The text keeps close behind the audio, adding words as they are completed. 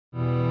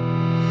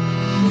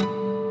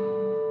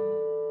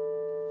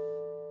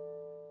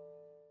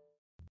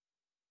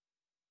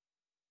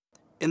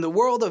In the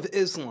world of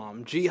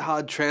Islam,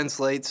 jihad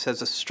translates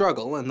as a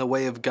struggle in the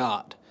way of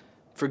God.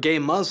 For gay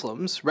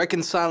Muslims,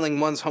 reconciling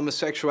one's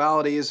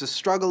homosexuality is a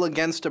struggle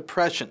against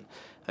oppression,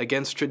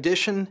 against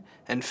tradition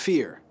and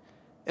fear.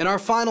 In our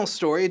final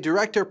story,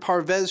 director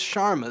Parvez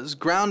Sharma's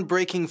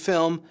groundbreaking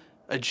film,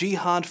 A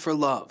Jihad for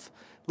Love,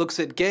 looks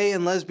at gay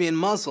and lesbian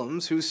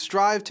Muslims who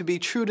strive to be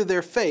true to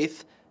their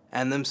faith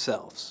and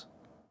themselves.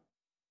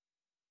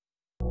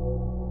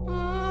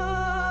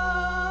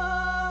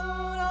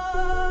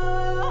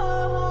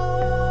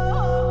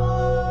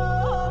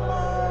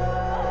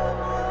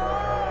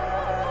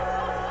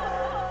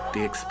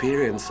 The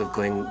experience of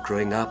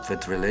growing up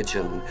with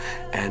religion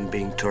and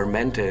being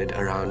tormented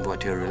around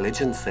what your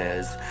religion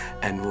says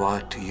and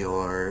what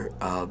your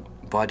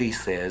body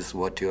says,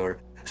 what your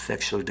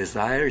sexual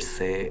desires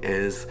say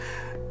is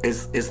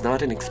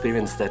not an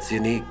experience that's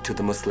unique to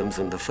the Muslims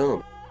in the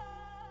film.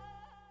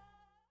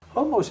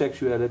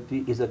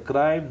 Homosexuality is a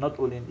crime not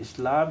only in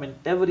Islam, in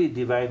every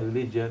divine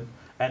religion,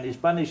 and is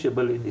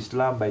punishable in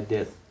Islam by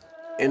death.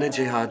 In A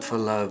Jihad for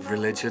Love,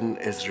 religion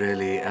is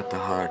really at the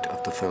heart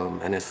of the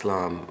film, and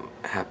Islam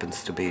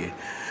happens to be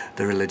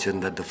the religion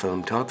that the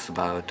film talks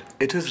about.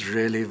 It was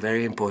really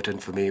very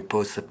important for me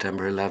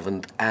post-September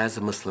 11th as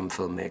a Muslim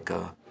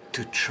filmmaker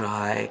to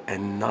try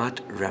and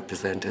not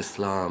represent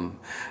Islam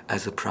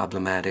as a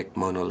problematic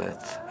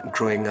monolith.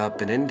 Growing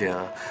up in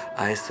India,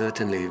 I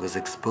certainly was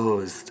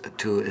exposed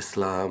to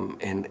Islam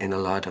in a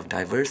lot of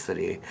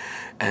diversity,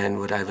 and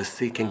what I was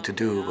seeking to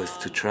do was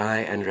to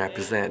try and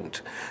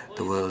represent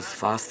the world's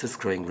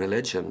fastest growing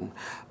religion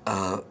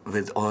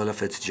with all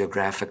of its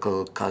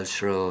geographical,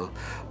 cultural,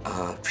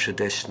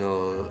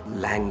 traditional,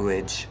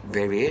 language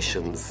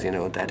variations,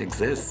 that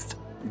exist.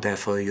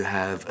 Therefore, you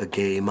have a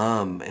gay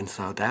imam in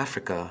South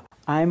Africa.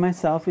 I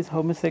myself is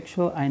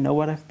homosexual. I know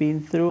what I've been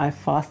through. I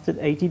fasted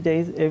 80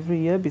 days every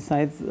year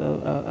besides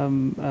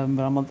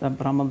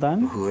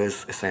Ramadan. Who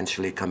is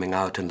essentially coming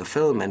out in the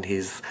film, and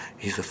he's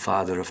a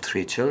father of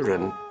 3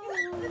 children.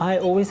 I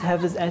always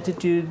have this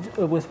attitude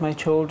with my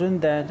children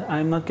that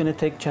I'm not going to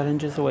take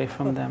challenges away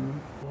from them.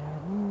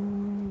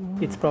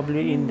 It's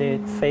probably in their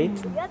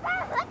fate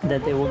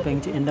that they were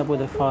going to end up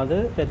with a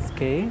father that's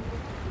gay.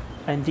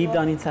 And deep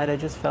down inside, I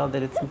just felt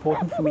that it's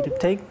important for me to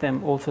take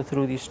them also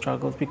through these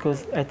struggles,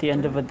 because at the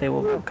end of it, they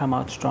will come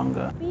out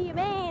stronger.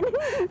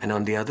 And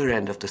on the other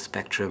end of the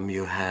spectrum,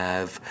 you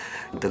have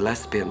the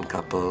lesbian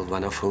couple,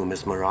 one of whom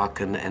is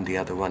Moroccan and the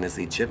other one is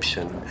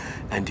Egyptian.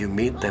 And you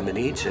meet them in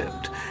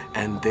Egypt,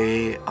 and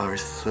they are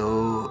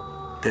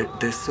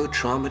they're so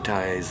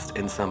traumatized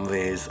in some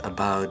ways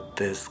about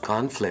this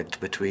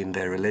conflict between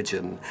their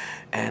religion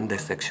and their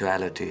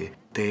sexuality.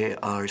 They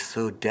are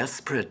so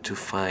desperate to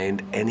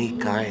find any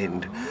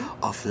kind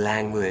of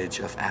language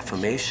of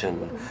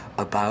affirmation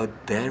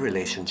about their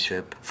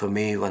relationship. For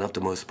me, one of the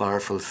most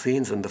powerful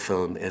scenes in the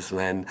film is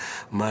when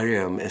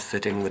Maryam is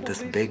sitting with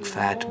this big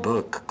fat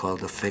book called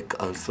the Fiqh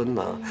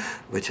al-Sunnah,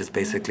 which is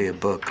basically a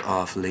book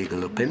of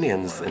legal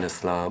opinions in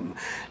Islam.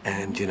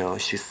 And,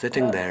 she's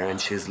sitting there and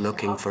she's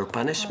looking for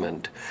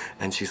punishment,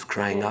 and she's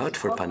crying out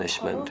for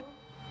punishment.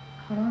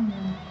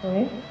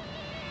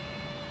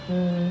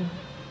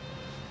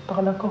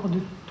 Par l'accord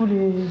de tous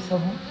les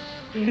savants.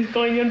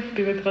 Quand il y a une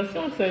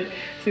pénétration,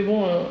 c'est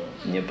bon,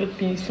 il n'y a pas de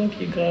punition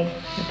qui est grave,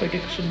 il n'y a pas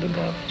quelque chose de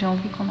grave. J'ai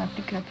envie qu'on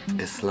applique la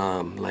punition.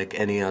 Islam, like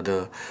any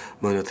other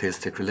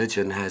monotheistic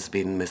religion, has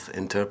been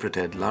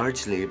misinterpreted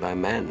largely by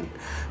men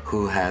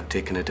who have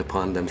taken it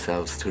upon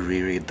themselves to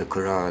reread the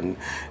Quran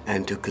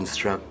and to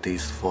construct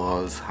these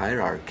false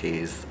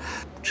hierarchies.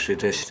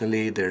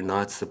 Traditionally, they're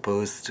not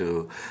supposed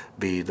to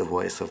be the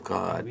voice of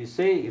God. We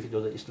say if it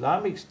was an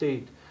Islamic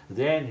state,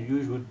 then you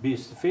would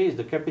face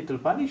the capital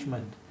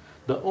punishment.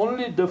 The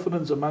only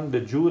difference among the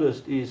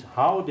jurists is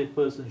how that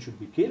person should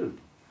be killed.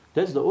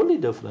 That's the only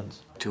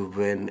difference. To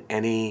win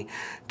any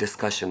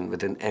discussion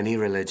within any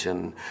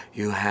religion,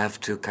 you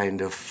have to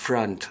kind of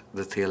front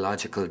the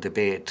theological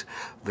debate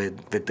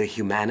with the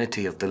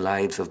humanity of the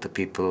lives of the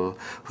people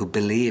who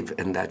believe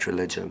in that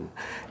religion.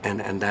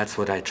 And that's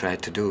what I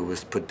tried to do,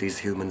 was put these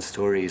human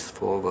stories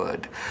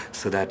forward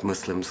so that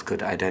Muslims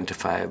could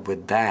identify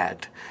with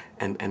that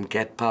and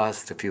get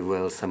past, if you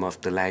will, some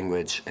of the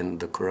language in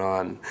the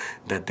Quran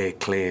that they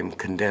claim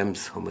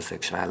condemns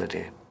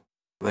homosexuality.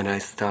 When I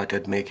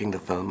started making the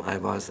film, I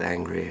was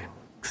angry.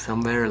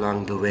 Somewhere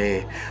along the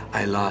way,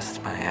 I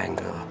lost my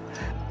anger.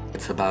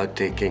 It's about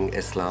taking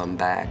Islam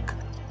back.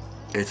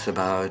 It's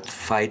about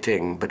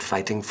fighting, but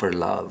fighting for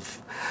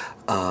love,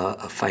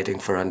 fighting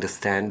for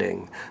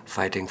understanding,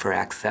 fighting for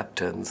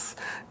acceptance,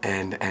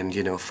 and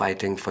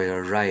fighting for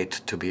your right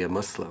to be a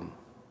Muslim.